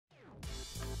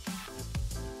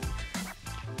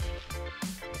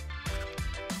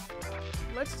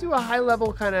let's do a high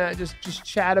level kind of just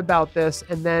chat about this,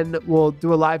 and then we'll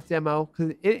do a live demo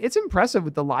because it's impressive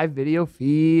with the live video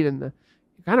feed and the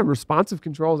kind of responsive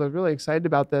controls. I was really excited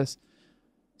about this.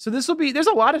 So there's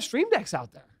a lot of Stream Decks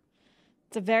out there.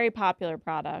 It's a very popular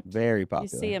product. Very popular.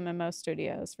 You see them in most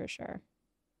studios for sure.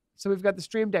 So we've got the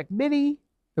Stream Deck Mini,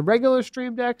 the regular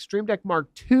Stream Deck Mark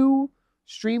II,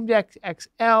 Stream Deck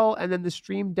XL, and then the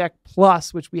Stream Deck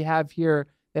Plus, which we have here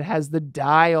that has the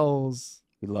dials.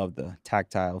 We love the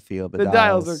tactile feel. The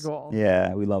dials are cool.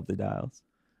 Yeah, we love the dials.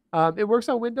 It works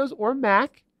on Windows or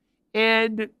Mac.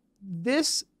 And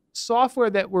this software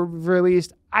that were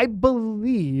released, I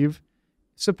believe,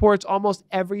 supports almost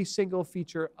every single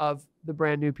feature of the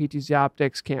brand new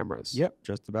PTZOptics cameras. Yep,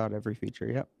 just about every feature,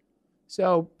 yep.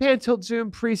 So pan, tilt,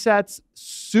 zoom presets,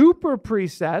 super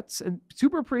presets, and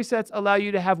super presets allow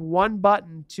you to have one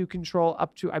button to control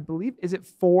up to, I believe, is it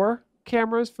 4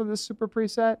 cameras for this super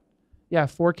preset? Yeah,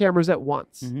 4 cameras at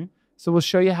once. Mm-hmm. So we'll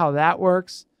show you how that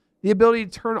works. The ability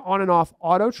to turn on and off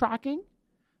auto tracking,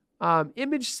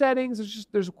 image settings.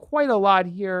 There's quite a lot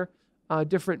here.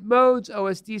 Different modes,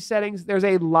 OSD settings. There's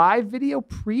a live video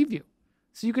preview,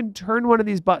 so you can turn one of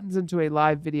these buttons into a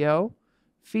live video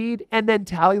feed, and then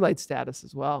tally light status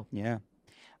as well. Yeah.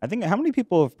 I think how many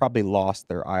people have probably lost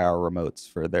their IR remotes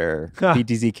for their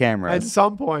PTZ cameras? At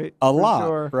some point. A lot,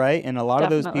 sure. right? And a lot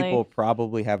of those Definitely. people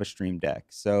probably have a Stream Deck.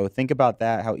 So think about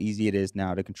that, how easy it is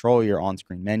now to control your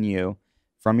on-screen menu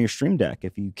from your Stream Deck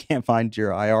if you can't find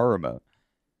your IR remote.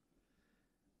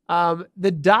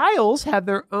 The dials have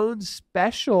their own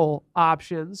special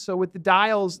options. So with the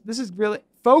dials, this is really,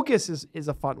 focus is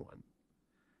a fun one.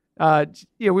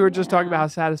 We were just talking about how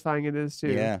satisfying it is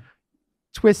to Yeah.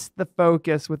 twist the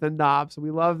focus with a knob. So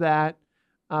we love that.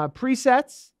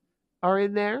 Presets are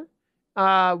in there.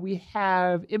 We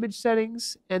have image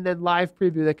settings and then live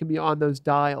preview that can be on those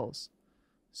dials.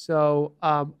 So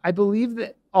I believe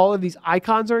that all of these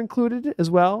icons are included as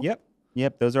well.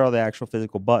 Yep, those are all the actual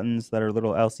physical buttons that are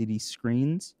little LCD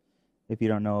screens, if you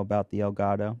don't know about the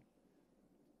Elgato.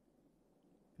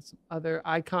 Some other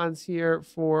icons here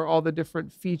for all the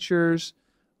different features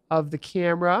of the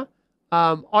camera.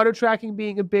 Auto tracking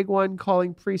being a big one,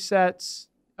 calling presets,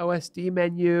 OSD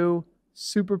menu,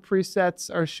 super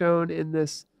presets are shown in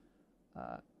this.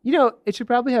 It should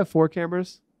probably have 4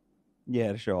 cameras.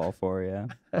 Yeah, to show all 4, yeah.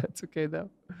 That's okay though.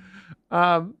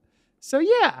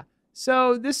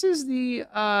 So this is the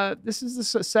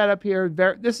setup here.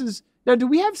 Now, do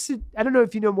we have? I don't know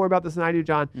if you know more about this than I do,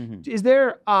 John. Mm-hmm. Is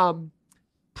there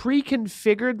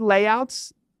pre-configured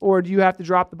layouts, or do you have to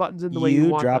drop the buttons in the way you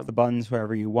want You drop them? the buttons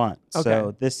wherever you want. Okay.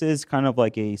 So this is kind of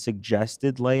like a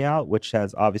suggested layout, which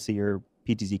has obviously your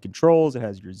PTZ controls. It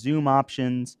has your zoom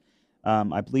options.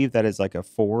 I believe that is like a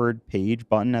forward page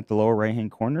button at the lower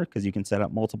right-hand corner because you can set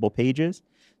up multiple pages.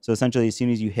 So essentially, as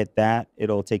soon as you hit that,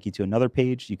 it'll take you to another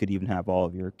page. You could even have all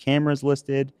of your cameras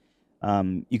listed.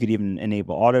 You could even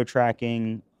enable auto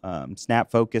tracking,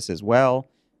 snap focus as well.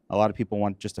 A lot of people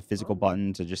want just a physical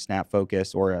button to just snap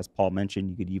focus, or as Paul mentioned,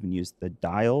 you could even use the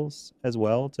dials as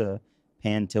well to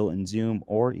pan, tilt, and zoom,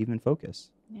 or even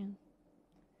focus. Yeah.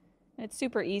 It's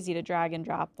super easy to drag and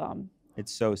drop them.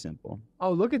 It's so simple.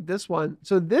 Oh, look at this one.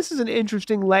 So this is an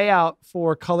interesting layout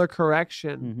for color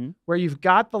correction where you've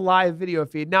got the live video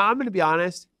feed. Now, I'm going to be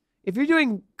honest. If you're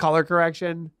doing color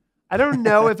correction, I don't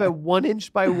know if a 1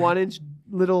 inch by 1 inch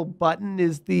little button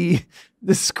is the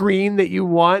screen that you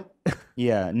want.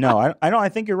 Yeah, no, I don't. I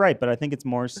think you're right, but I think it's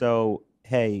more so,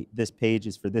 hey, this page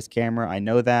is for this camera. I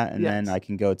know that, and then I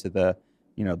can go to the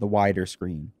wider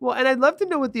screen. Well, and I'd love to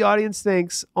know what the audience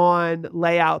thinks on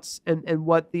layouts and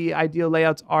what the ideal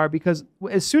layouts are, because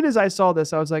as soon as I saw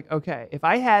this, I was like, okay, if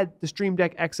I had the Stream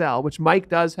Deck XL, which Mike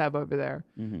does have over there,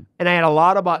 and I had a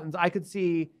lot of buttons, I could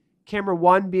see camera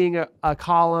 1 being a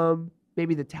column,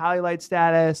 maybe the tally light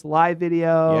status, live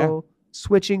video,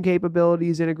 switching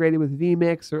capabilities integrated with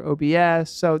vmix or OBS.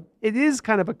 So it is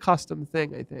kind of a custom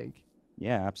thing, I think.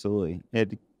 Yeah, absolutely.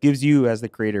 It gives you, as the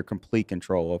creator, complete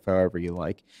control of however you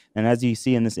like. And as you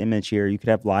see in this image here, you could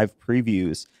have live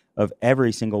previews of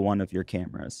every single one of your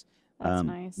cameras. That's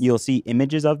nice. You'll see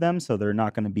images of them, so they're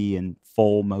not going to be in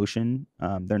full motion.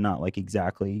 They're not like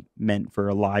exactly meant for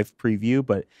a live preview,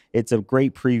 but it's a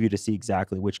great preview to see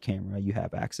exactly which camera you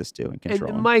have access to and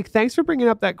control. And Mike, thanks for bringing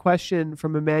up that question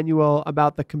from Emmanuel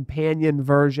about the companion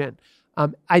version.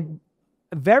 I'm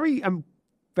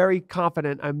very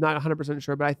confident, I'm not 100%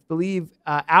 sure, but I believe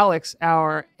Alex,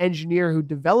 our engineer who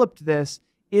developed this,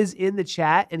 is in the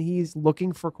chat and he's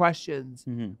looking for questions.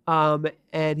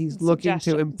 And he's looking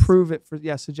to improve it for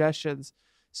suggestions.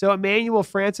 So Emmanuel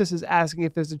Francis is asking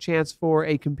if there's a chance for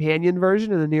a companion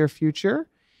version in the near future.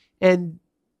 And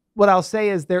what I'll say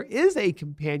is there is a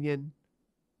companion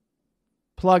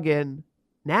plugin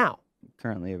now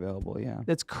Currently available, yeah.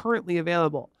 that's currently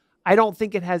available. I don't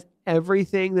think it has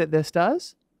everything that this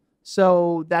does.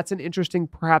 So that's an interesting,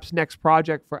 perhaps, next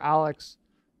project for Alex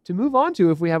to move on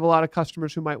to if we have a lot of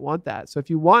customers who might want that. So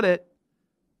if you want it,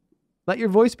 let your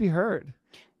voice be heard.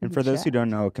 And for those who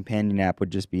don't know, a companion app would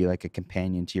just be like a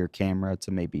companion to your camera to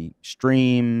maybe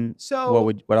stream. So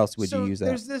what else would you use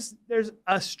that? There's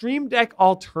a Stream Deck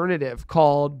alternative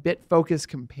called BitFocus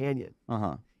Companion.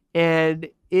 And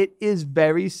it is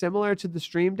very similar to the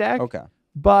Stream Deck. Okay.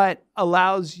 But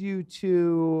allows you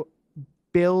to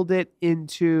build it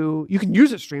into, you can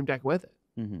use a Stream Deck with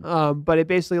it. But it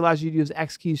basically allows you to use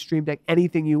X-Keys, Stream Deck,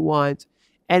 anything you want.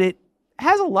 And it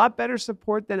has a lot better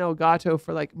support than Elgato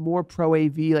for like more pro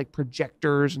AV, like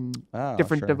projectors and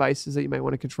different devices that you might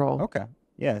want to control. Okay.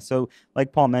 Yeah. So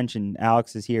like Paul mentioned,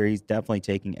 Alex is here. He's definitely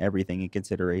taking everything in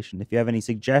consideration. If you have any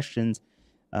suggestions,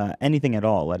 anything at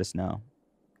all, let us know.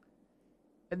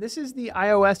 And this is the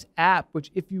iOS app, which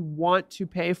if you want to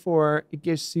pay for, it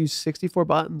gives you 64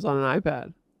 buttons on an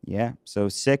iPad. Yeah. So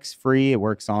 6 free. It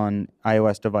works on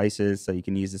iOS devices, so you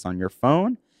can use this on your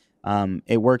phone.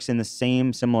 It works in the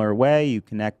similar way. You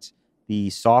connect the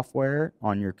software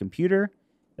on your computer.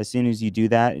 As soon as you do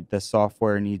that, the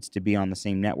software needs to be on the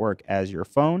same network as your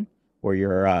phone or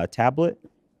your tablet,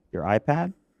 your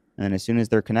iPad. And then as soon as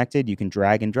they're connected, you can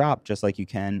drag and drop just like you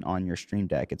can on your Stream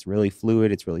Deck. It's really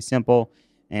fluid. It's really simple.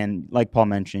 And like Paul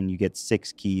mentioned, you get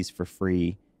 6 keys for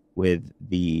free with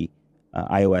the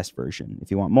iOS version. If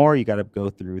you want more, you got to go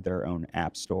through their own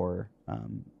app store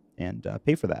and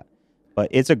pay for that. But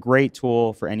it's a great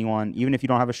tool for anyone. Even if you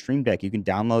don't have a Stream Deck, you can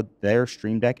download their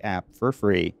Stream Deck app for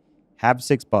free, have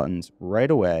 6 buttons right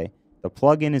away. The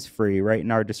plugin is free right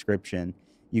in our description.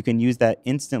 You can use that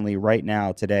instantly right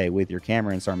now today with your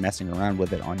camera and start messing around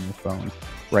with it on your phone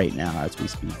right now as we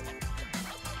speak.